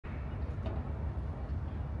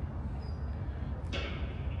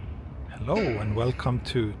Hello and welcome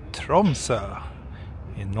to Tromsø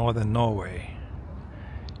in northern Norway.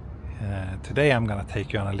 Today I'm gonna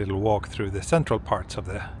take you on a little walk through the central parts of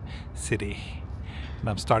the city. And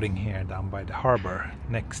I'm starting here down by the harbor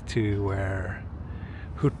next to where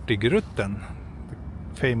Hurtigruten, the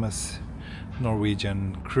famous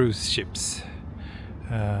Norwegian cruise ships,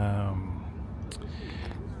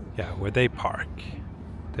 where they park.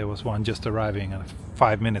 There was one just arriving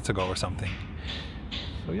 5 minutes ago or something.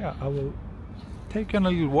 So yeah, I will take a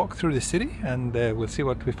little walk through the city and we'll see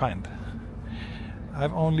what we find.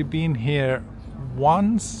 I've only been here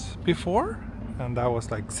once before, and that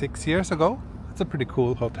was like 6 years ago. It's a pretty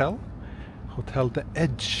cool hotel, Hotel The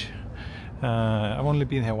Edge. I've only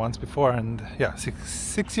been here once before, and yeah,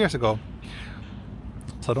 six years ago.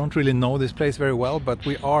 So I don't really know this place very well, but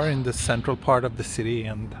we are in the central part of the city,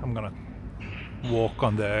 and I'm gonna walk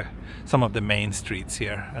on some of the main streets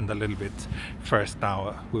here, and a little bit first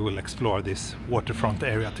now we will explore this waterfront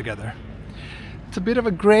area together. It's a bit of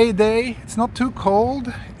a gray day. It's not too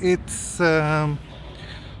cold. It's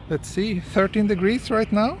let's see, 13 degrees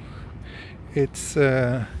right now. It's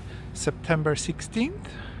September 16th.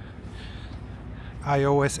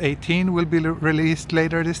 iOS 18 will be released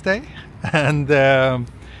later this day, and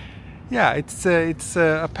yeah, it's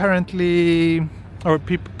apparently, or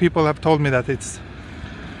people have told me that it's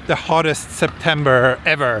the hottest September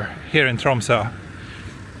ever here in Tromsø.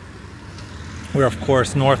 We're of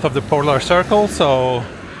course north of the polar circle, so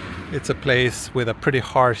it's a place with a pretty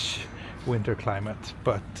harsh winter climate,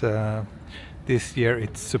 but this year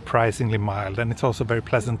it's surprisingly mild, and it's also very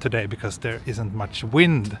pleasant today because there isn't much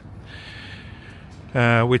wind,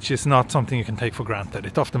 which is not something you can take for granted.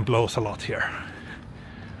 It often blows a lot here.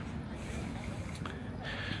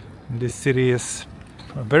 This city is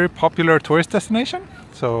a very popular tourist destination,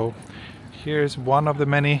 so here's one of the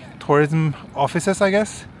many tourism offices, I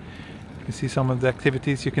guess. You see some of the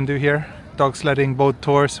activities you can do here: dog sledding, boat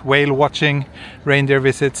tours, whale watching, reindeer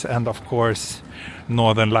visits, and of course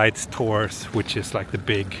Northern Lights tours, which is like the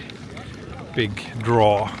big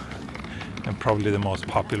draw and probably the most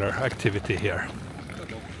popular activity here.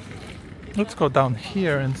 Let's go down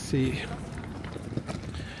here and see.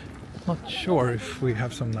 Not sure if we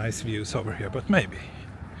have some nice views over here, but maybe.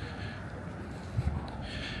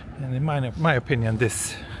 And in my opinion,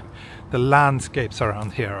 the landscapes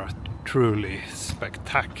around here are truly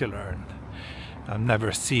spectacular. I've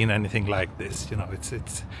never seen anything like this. You know,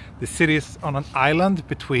 the city is on an island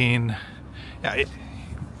between,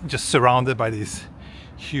 just surrounded by these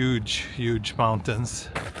huge mountains.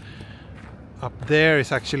 Up there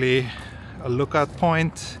is actually a lookout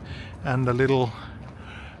point and a little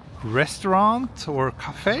restaurant or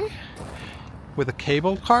cafe with a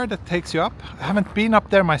cable car that takes you up. I haven't been up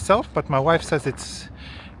there myself, but my wife says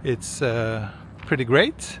it's pretty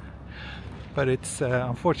great, but it's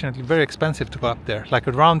unfortunately very expensive to go up there. Like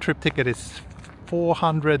a round trip ticket is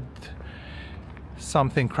 400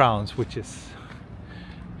 something crowns, which is,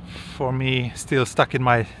 for me, still stuck in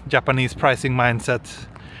my Japanese pricing mindset.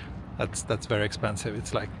 That's very expensive.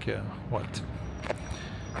 It's like what?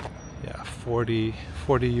 Yeah, 40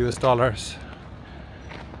 US dollars,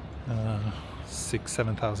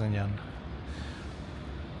 7,000 yen.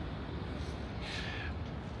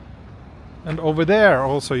 And over there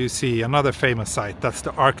also you see another famous site. That's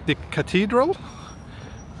the Arctic Cathedral,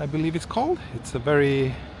 I believe it's called. It's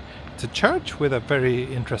a church with a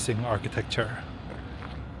very interesting architecture.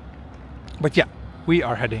 But yeah, we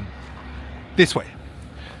are heading this way,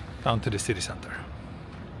 down to the city center.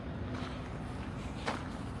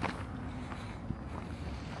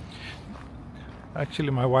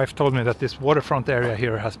 Actually, my wife told me that this waterfront area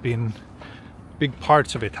here has been, big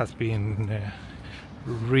parts of it has been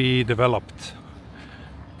redeveloped.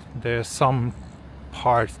 There's some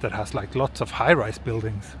parts that has like lots of high-rise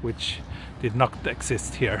buildings which did not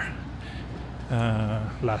exist here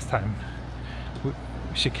last time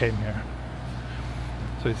she came here.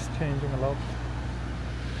 So it's changing a lot.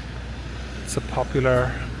 It's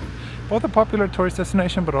both a popular tourist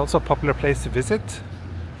destination, but also a popular place to visit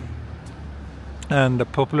and a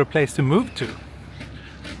popular place to move to.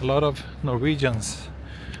 A lot of Norwegians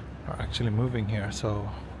are actually moving here, so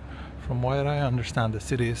from what I understand, the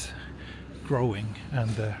city is growing and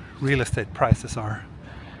the real estate prices are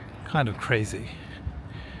kind of crazy.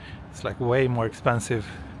 It's like way more expensive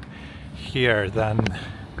here than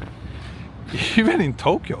even in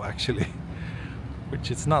Tokyo, actually,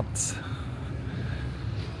 which is nuts.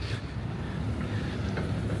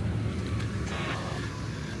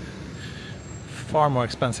 Far more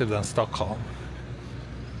expensive than Stockholm.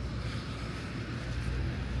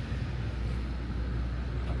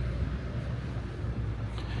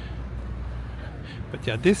 But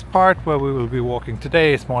yeah, this part where we will be walking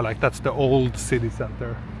today is more like that's the old city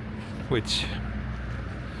center, which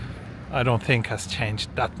I don't think has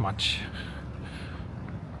changed that much.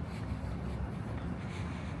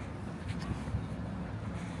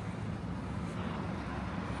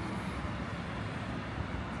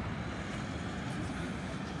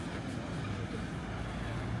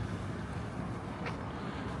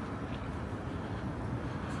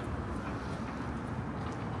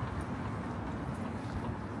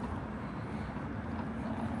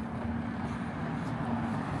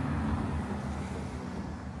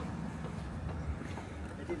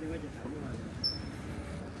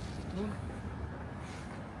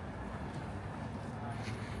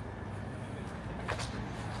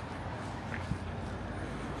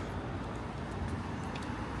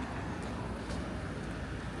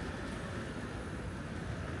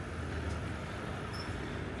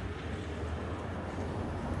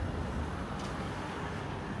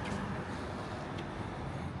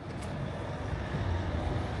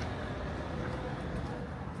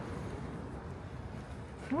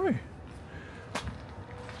 Oi.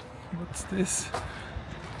 What's this?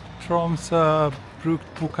 Tromsø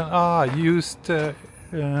brukt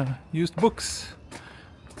used books.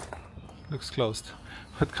 Looks closed.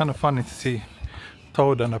 But kind of funny to see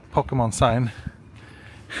Toad and a Pokemon sign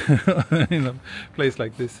in a place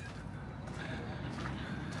like this.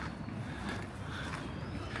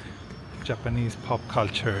 Japanese pop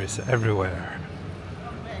culture is everywhere.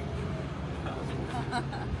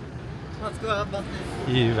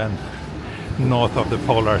 Even north of the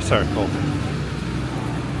polar circle.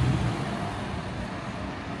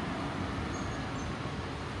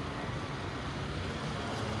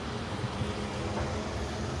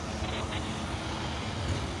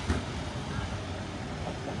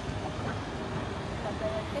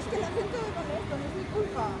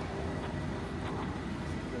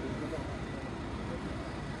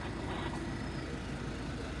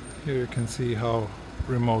 Here you can see how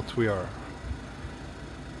remote we are.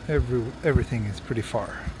 Everything is pretty far.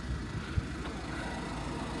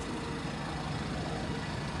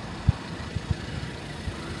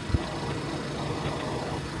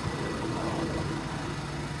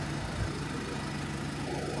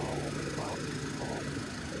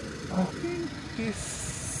 I think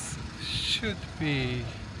this should be,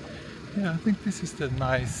 yeah, I think this is the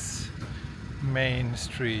nice main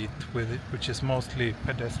street with it, which is mostly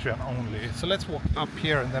pedestrian only. So let's walk up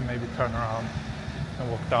here and then maybe turn around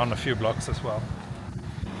and walk down a few blocks as well.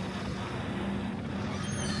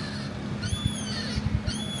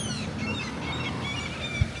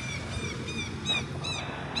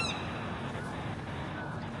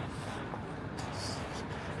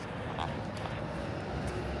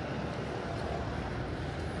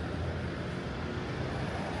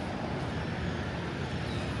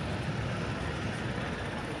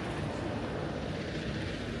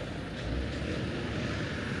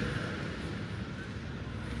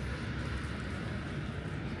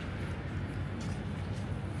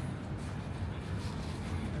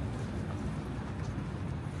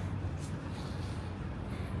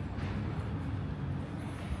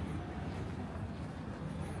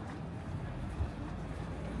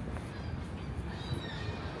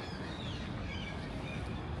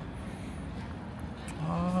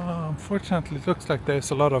 Unfortunately, it looks like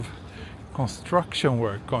there's a lot of construction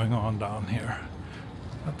work going on down here.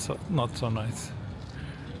 That's not so nice.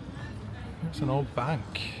 There's an old bank.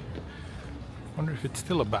 I wonder if it's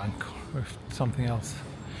still a bank or if it's something else.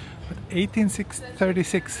 But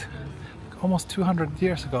 1836, almost 200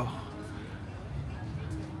 years ago.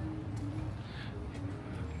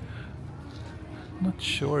 Not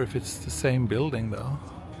sure if it's the same building though,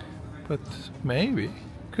 but maybe,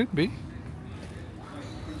 could be.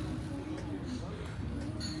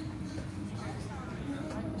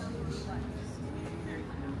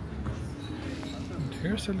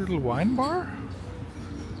 Here's a little wine bar.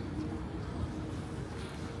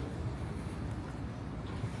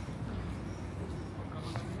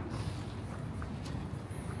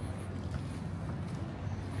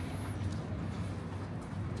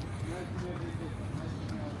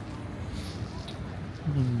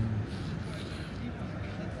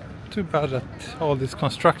 Too bad that all this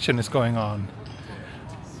construction is going on.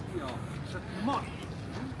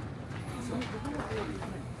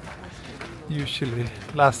 Usually,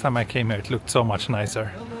 last time I came here, it looked so much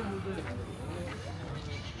nicer.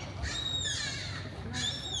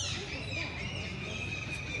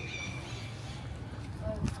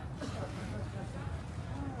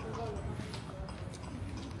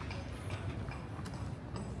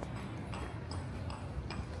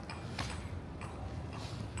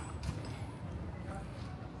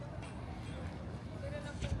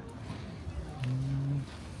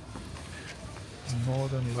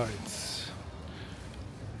 Northern Lights.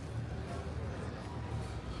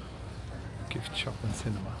 Gift shop and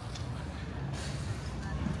cinema.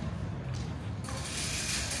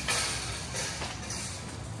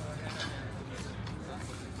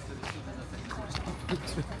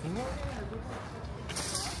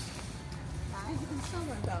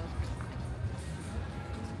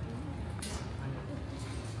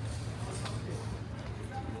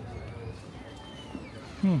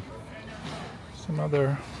 It's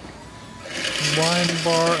another wine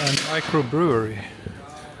bar and microbrewery,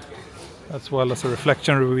 as well as a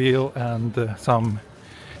reflection wheel and some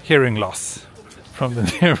hearing loss from the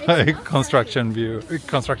nearby construction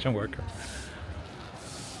worker.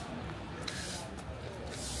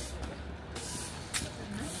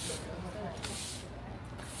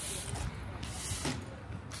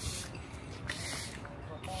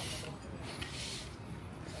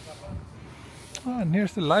 Oh, and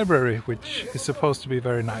here's the library, which is supposed to be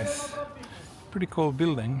very nice. Pretty cool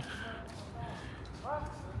building.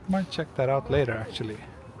 Might check that out later, actually.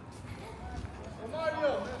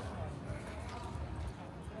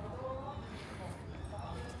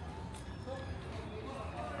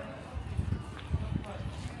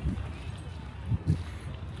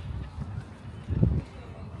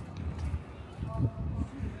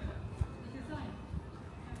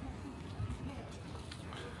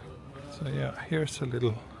 So yeah, here's a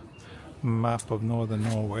little map of northern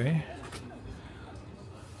Norway.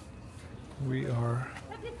 We are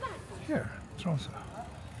here, Tromsø.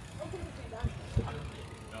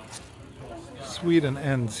 Sweden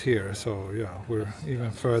ends here, so yeah, we're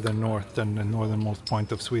even further north than the northernmost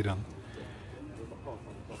point of Sweden.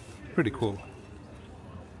 Pretty cool.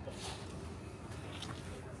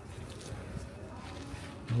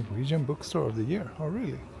 Norwegian Bookstore of the Year, oh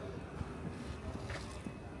really?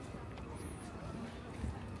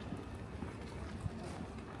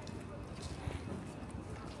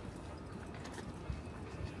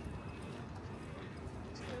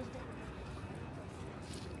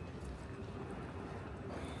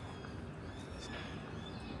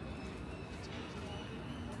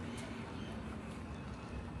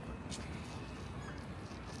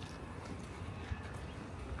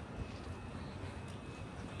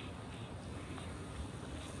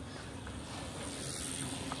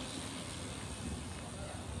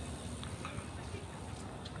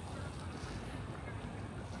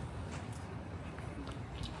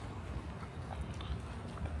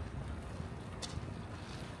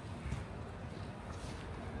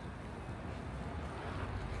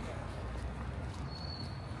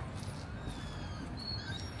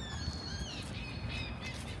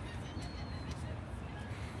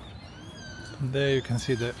 There you can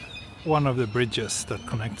see one of the bridges that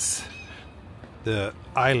connects the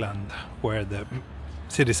island where the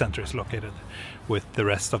city center is located with the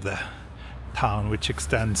rest of the town, which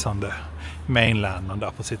extends on the mainland on the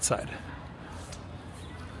opposite side.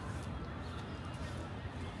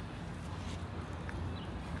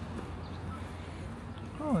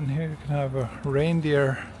 Oh, and here you can have a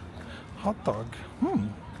reindeer hot dog.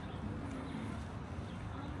 I'm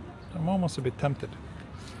almost a bit tempted.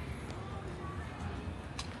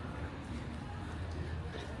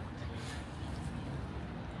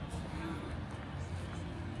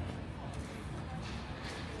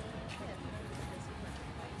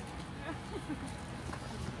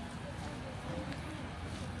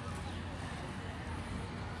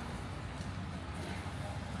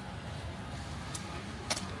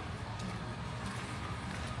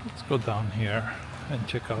 Let's go down here and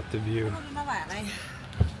check out the view. I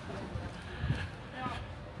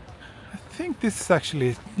think this is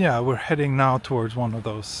actually, yeah, we're heading now towards one of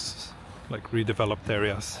those like redeveloped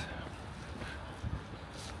areas.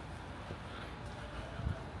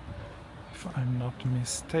 If I'm not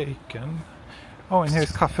mistaken. Oh, and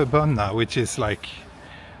here's Kaffebönna, which is like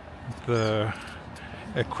the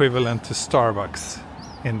equivalent to Starbucks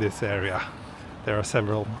in this area. They have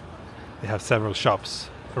several shops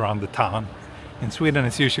around the town. In Sweden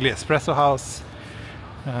it's usually Espresso House.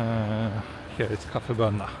 Here it's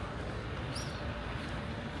Kaffebönna.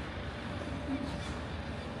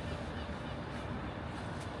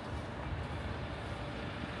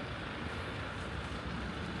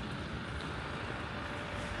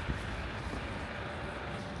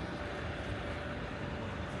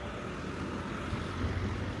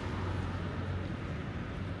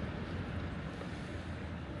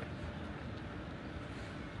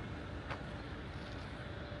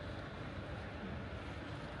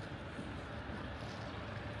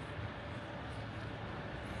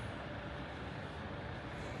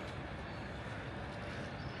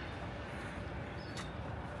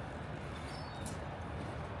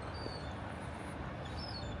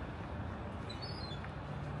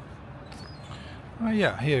 Oh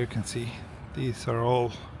yeah, here you can see these are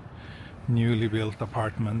all newly built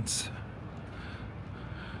apartments.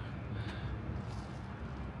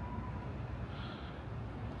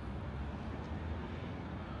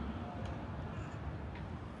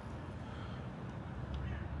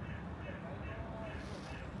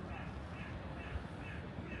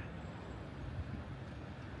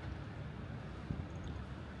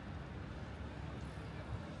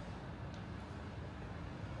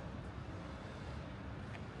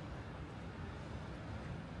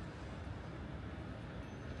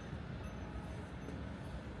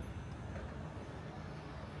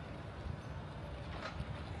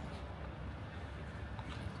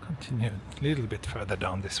 Continue a little bit further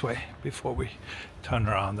down this way before we turn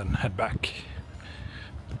around and head back.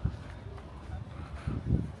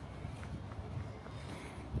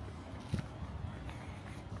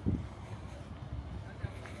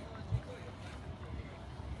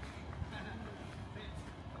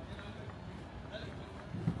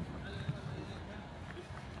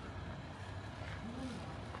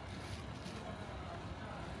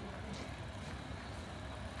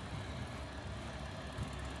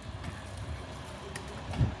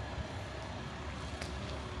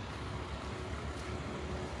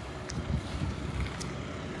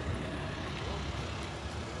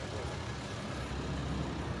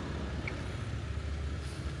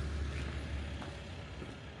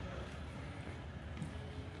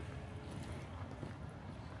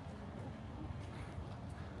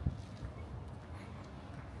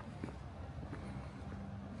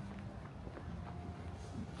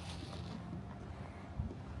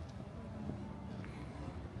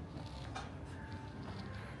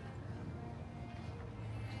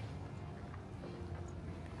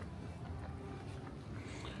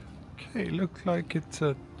 Okay, looks like it's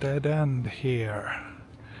a dead end here.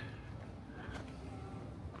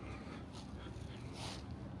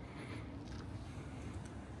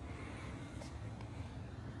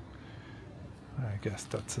 I guess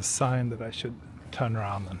that's a sign that I should turn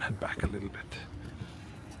around and head back a little bit.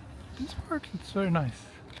 This part looks very nice.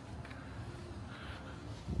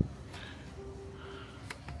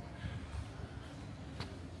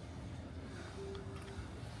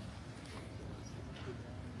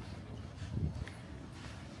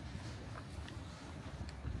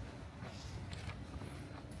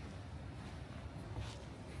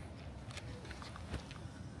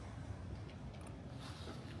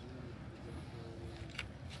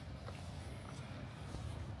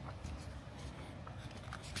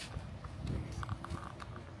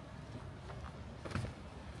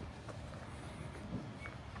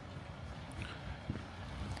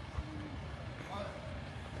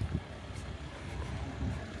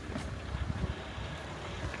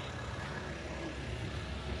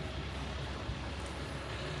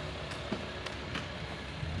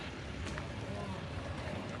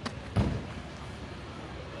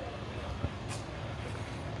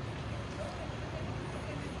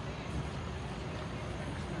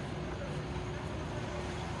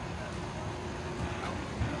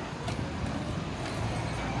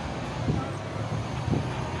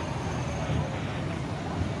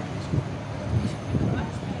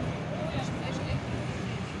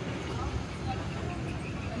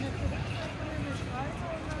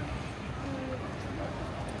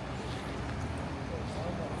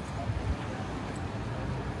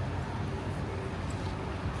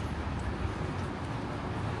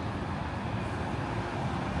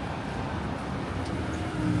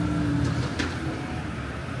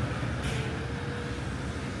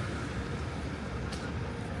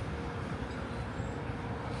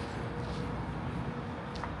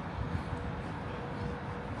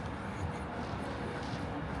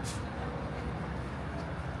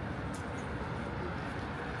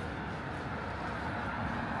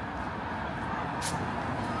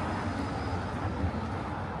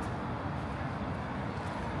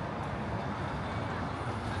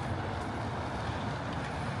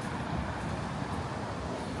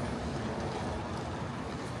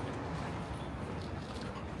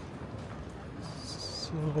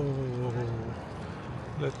 So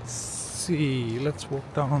let's see, let's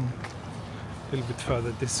walk down a little bit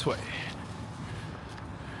further this way.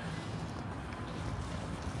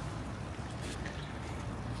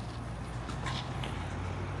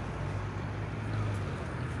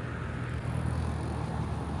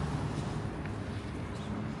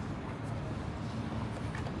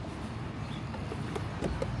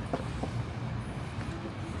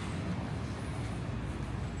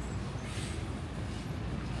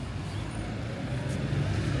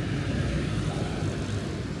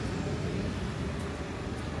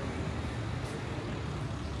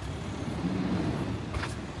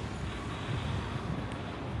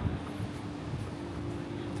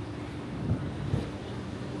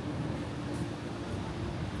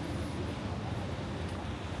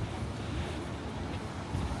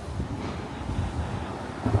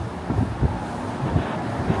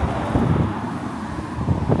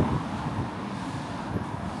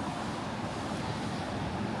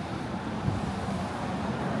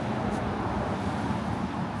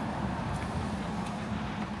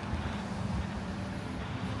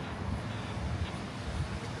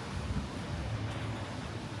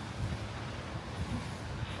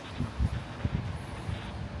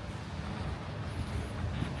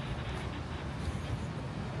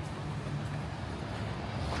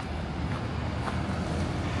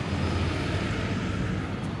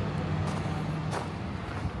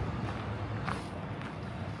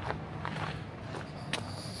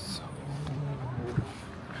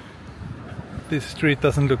 this street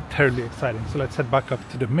doesn't look terribly exciting. So let's head back up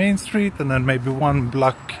to the main street and then maybe one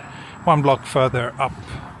block further up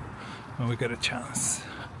when we get a chance.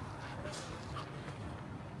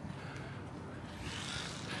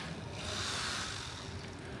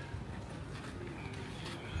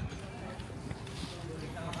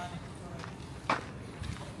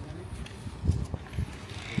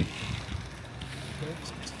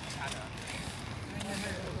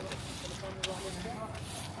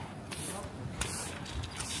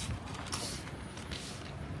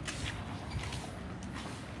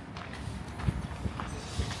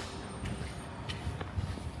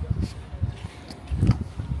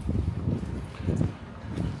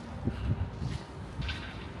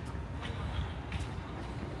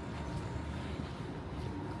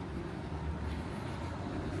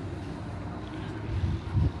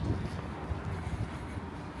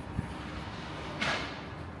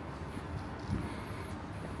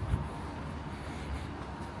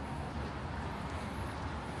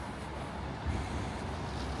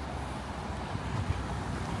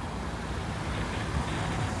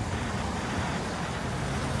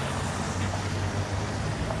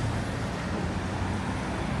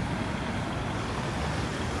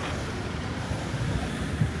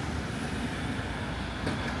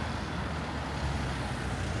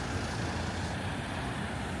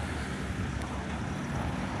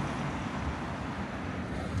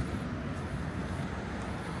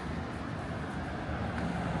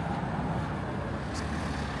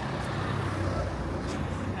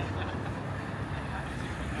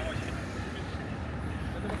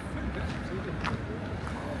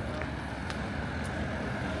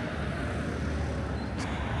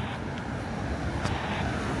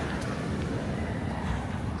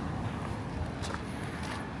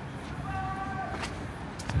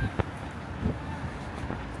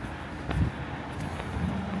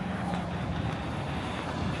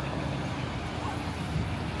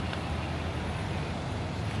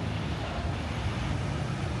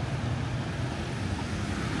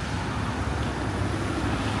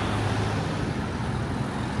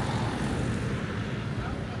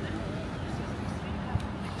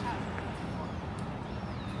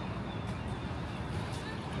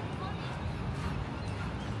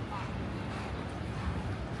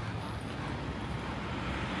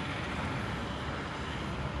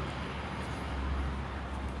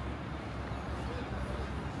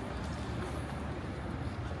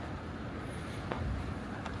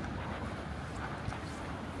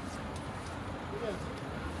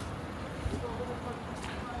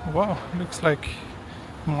 Wow, looks like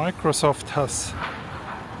Microsoft has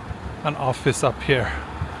an office up here.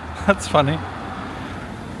 That's funny.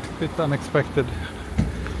 A bit unexpected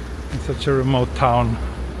in such a remote town.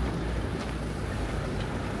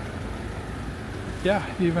 Yeah,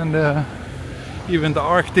 even the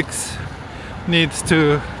Arctics needs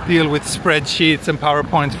to deal with spreadsheets and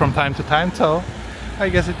PowerPoints from time to time, so I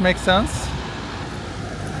guess it makes sense.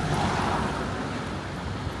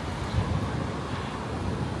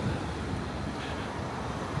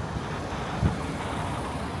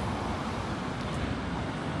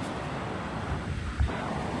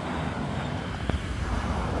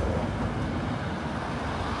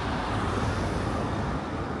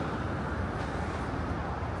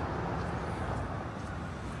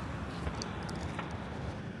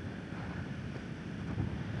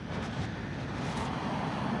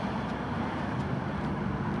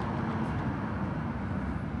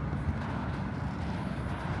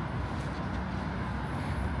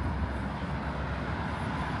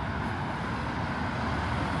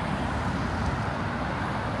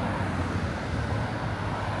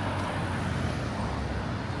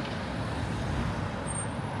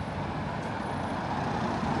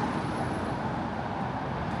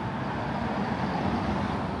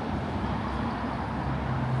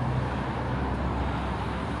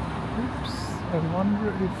 I wonder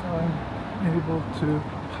if I'm able to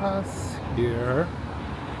pass here.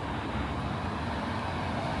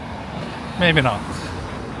 Maybe not.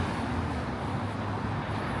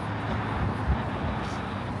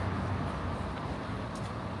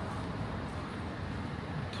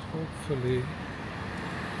 But hopefully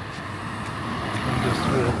I can just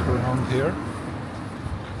walk around here.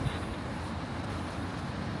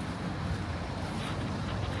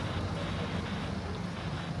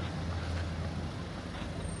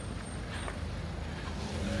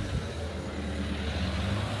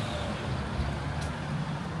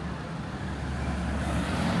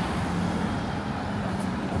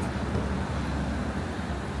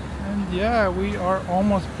 Yeah, we are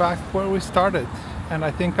almost back where we started, and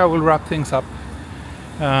I think I will wrap things up.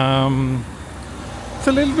 It's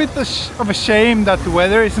a little bit of a shame that the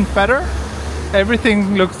weather isn't better.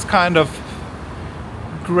 Everything looks kind of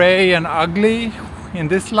gray and ugly in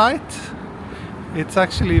this light. It's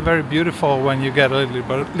actually very beautiful when you get a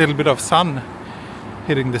little bit of sun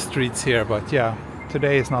hitting the streets here, but yeah,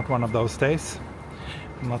 today is not one of those days.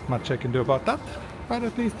 Not much I can do about that, but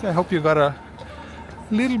at least I hope you got a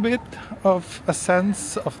little bit of a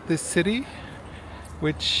sense of this city,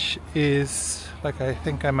 which is, like I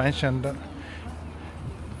think I mentioned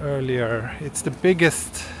earlier, it's the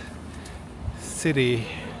biggest city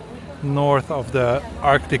north of the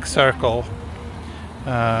Arctic Circle,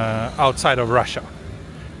 outside of Russia.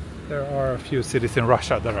 There are a few cities in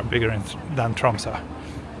Russia that are bigger than Tromsø,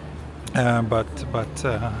 but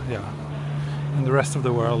yeah, in the rest of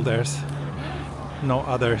the world there's no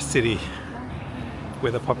other city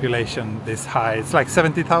with a population this high. It's like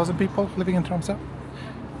 70,000 people living in Tromsø,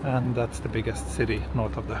 and that's the biggest city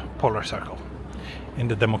north of the polar circle in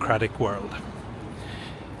the democratic world.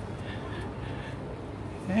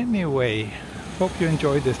 Anyway, hope you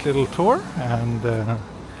enjoyed this little tour, and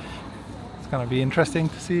it's gonna be interesting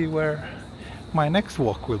to see where my next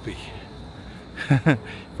walk will be.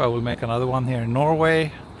 If I will make another one here in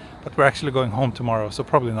Norway, but we're actually going home tomorrow, so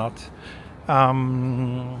probably not.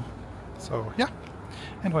 So yeah,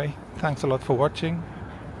 anyway, thanks a lot for watching,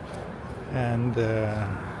 and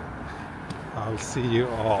I'll see you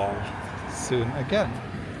all soon again.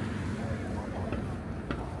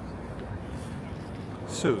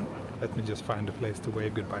 Soon. Let me just find a place to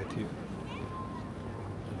wave goodbye to you.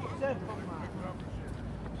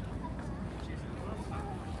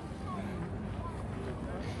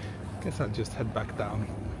 Guess I'll just head back down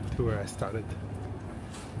to where I started.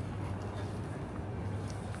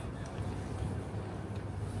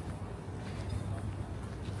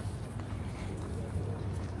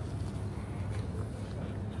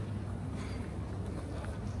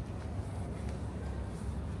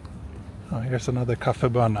 Oh, here's another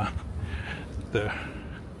Kaffebønne, the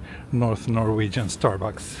North Norwegian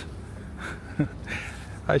Starbucks.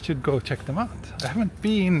 I should go check them out. I haven't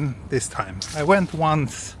been this time. I went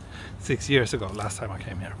once 6 years ago, last time I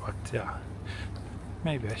came here, but yeah,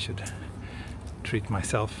 maybe I should treat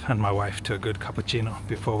myself and my wife to a good cappuccino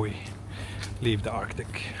before we leave the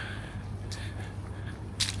Arctic.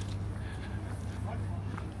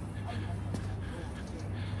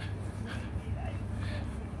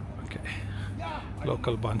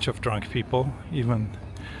 Local bunch of drunk people, even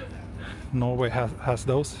Norway has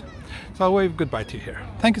those. So I'll wave goodbye to you here.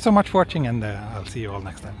 Thank you so much for watching, and I'll see you all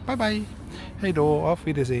next time. Bye bye! Hej då, auf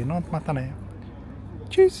Wiedersehen und matane.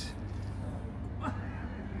 Tschüss!